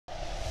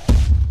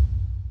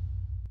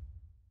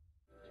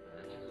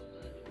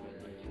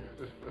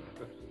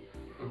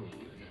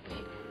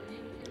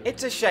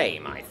It's a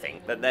shame, I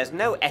think, that there's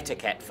no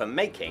etiquette for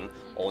making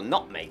or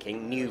not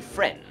making new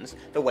friends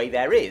the way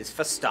there is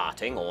for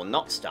starting or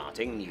not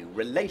starting new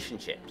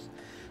relationships.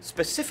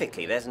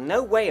 Specifically, there's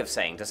no way of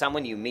saying to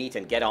someone you meet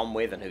and get on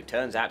with and who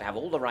turns out to have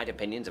all the right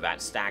opinions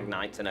about stag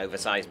nights and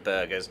oversized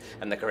burgers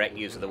and the correct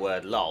use of the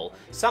word lol,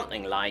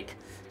 something like,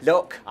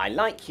 look, I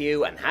like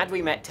you, and had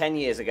we met 10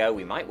 years ago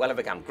we might well have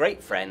become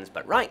great friends,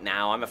 but right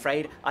now I'm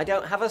afraid I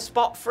don't have a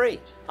spot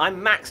free.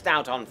 I'm maxed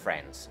out on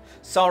friends.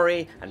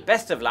 Sorry, and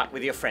best of luck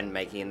with your friend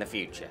making in the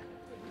future.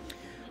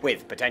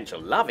 With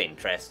potential love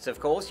interests, of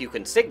course, you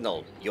can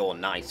signal, you're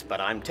nice, but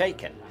I'm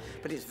taken.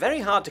 But it's very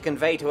hard to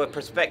convey to a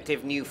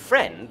prospective new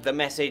friend the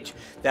message,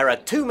 there are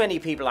too many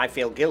people I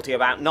feel guilty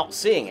about not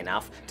seeing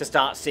enough to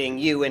start seeing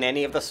you in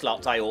any of the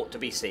slots I ought to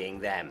be seeing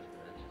them.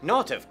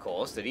 Not, of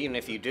course, that even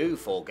if you do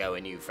forego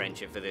a new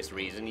friendship for this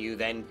reason, you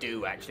then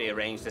do actually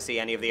arrange to see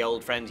any of the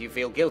old friends you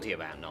feel guilty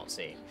about not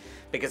seeing.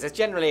 Because there's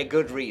generally a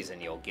good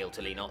reason you're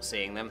guiltily not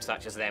seeing them,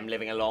 such as them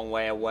living a long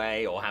way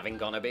away, or having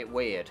gone a bit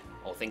weird,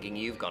 or thinking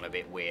you've gone a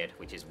bit weird,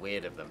 which is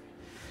weird of them.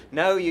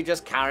 No, you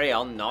just carry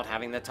on not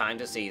having the time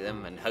to see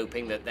them, and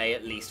hoping that they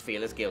at least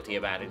feel as guilty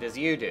about it as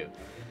you do.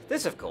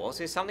 This, of course,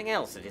 is something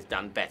else that is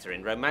done better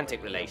in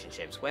romantic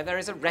relationships, where there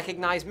is a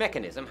recognised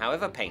mechanism,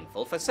 however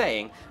painful, for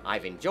saying,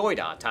 I've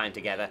enjoyed our time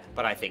together,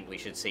 but I think we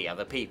should see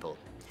other people.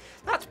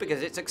 That's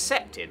because it's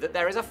accepted that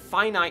there is a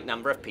finite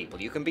number of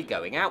people you can be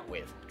going out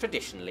with,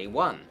 traditionally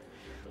one.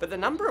 But the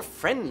number of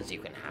friends you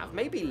can have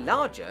may be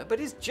larger, but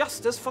is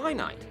just as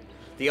finite.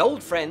 The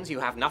old friends you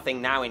have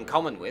nothing now in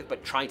common with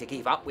but try to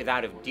keep up with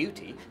out of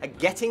duty are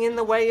getting in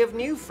the way of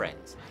new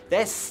friends.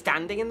 They're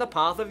standing in the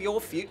path of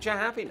your future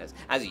happiness,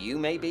 as you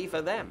may be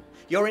for them.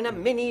 You're in a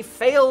mini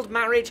failed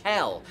marriage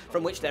hell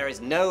from which there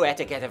is no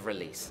etiquette of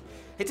release.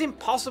 It's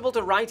impossible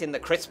to write in the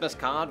Christmas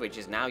card, which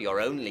is now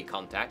your only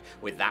contact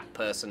with that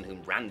person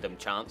whom random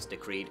chance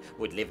decreed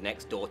would live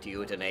next door to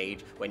you at an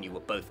age when you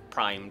were both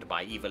primed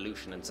by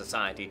evolution and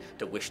society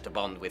to wish to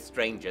bond with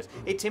strangers.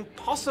 It's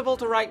impossible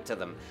to write to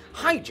them,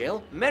 hi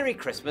Jill, Merry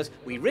Christmas,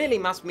 we really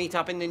must meet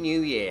up in the new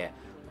year.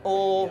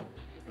 Or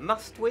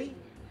must we?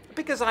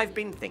 Because I've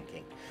been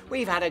thinking.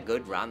 We've had a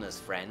good run as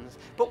friends,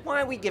 but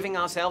why are we giving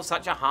ourselves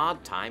such a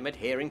hard time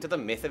adhering to the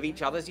myth of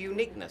each other's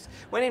uniqueness,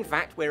 when in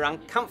fact we're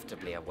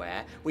uncomfortably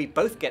aware we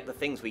both get the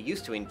things we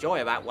used to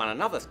enjoy about one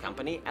another's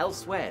company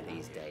elsewhere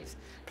these days.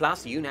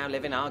 Plus, you now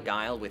live in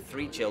Argyll with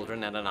 3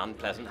 children and an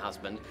unpleasant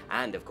husband,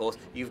 and of course,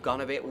 you've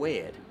gone a bit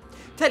weird.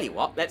 Tell you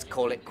what, let's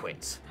call it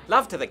quits.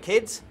 Love to the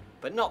kids,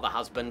 but not the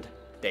husband,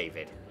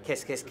 David.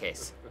 Kiss, kiss,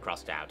 kiss.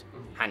 Crossed out.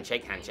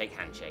 Handshake, handshake,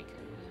 handshake.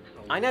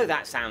 I know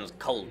that sounds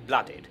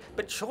cold-blooded,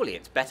 but surely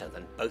it's better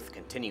than both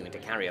continuing to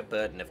carry a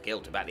burden of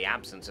guilt about the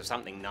absence of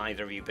something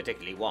neither of you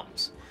particularly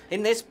wants.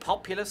 In this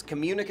populous,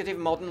 communicative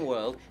modern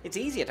world, it's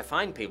easier to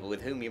find people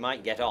with whom you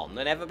might get on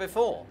than ever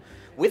before.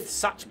 With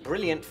such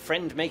brilliant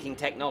friend-making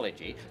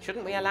technology,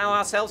 shouldn't we allow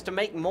ourselves to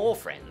make more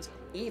friends,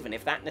 even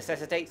if that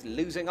necessitates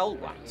losing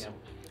old ones?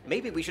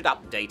 Maybe we should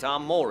update our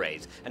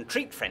mores and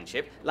treat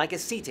friendship like a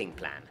seating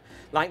plan.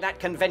 Like that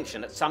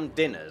convention at some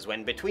dinners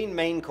when between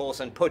main course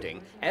and pudding,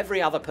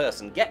 every other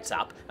person gets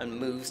up and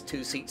moves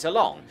 2 seats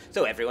along,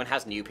 so everyone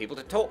has new people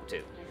to talk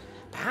to.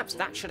 Perhaps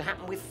that should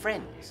happen with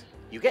friends.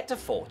 You get to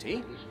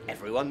 40,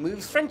 everyone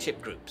moves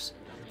friendship groups.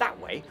 That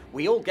way,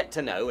 we all get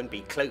to know and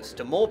be close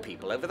to more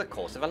people over the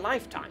course of a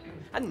lifetime,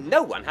 and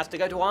no one has to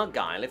go to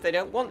Argyll if they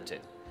don't want to.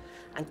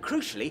 And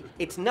crucially,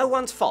 it's no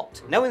one's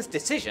fault, no one's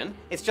decision,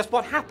 it's just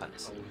what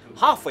happens.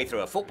 Halfway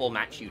through a football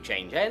match you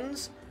change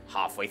ends,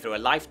 halfway through a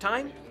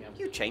lifetime,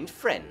 you change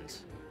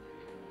friends.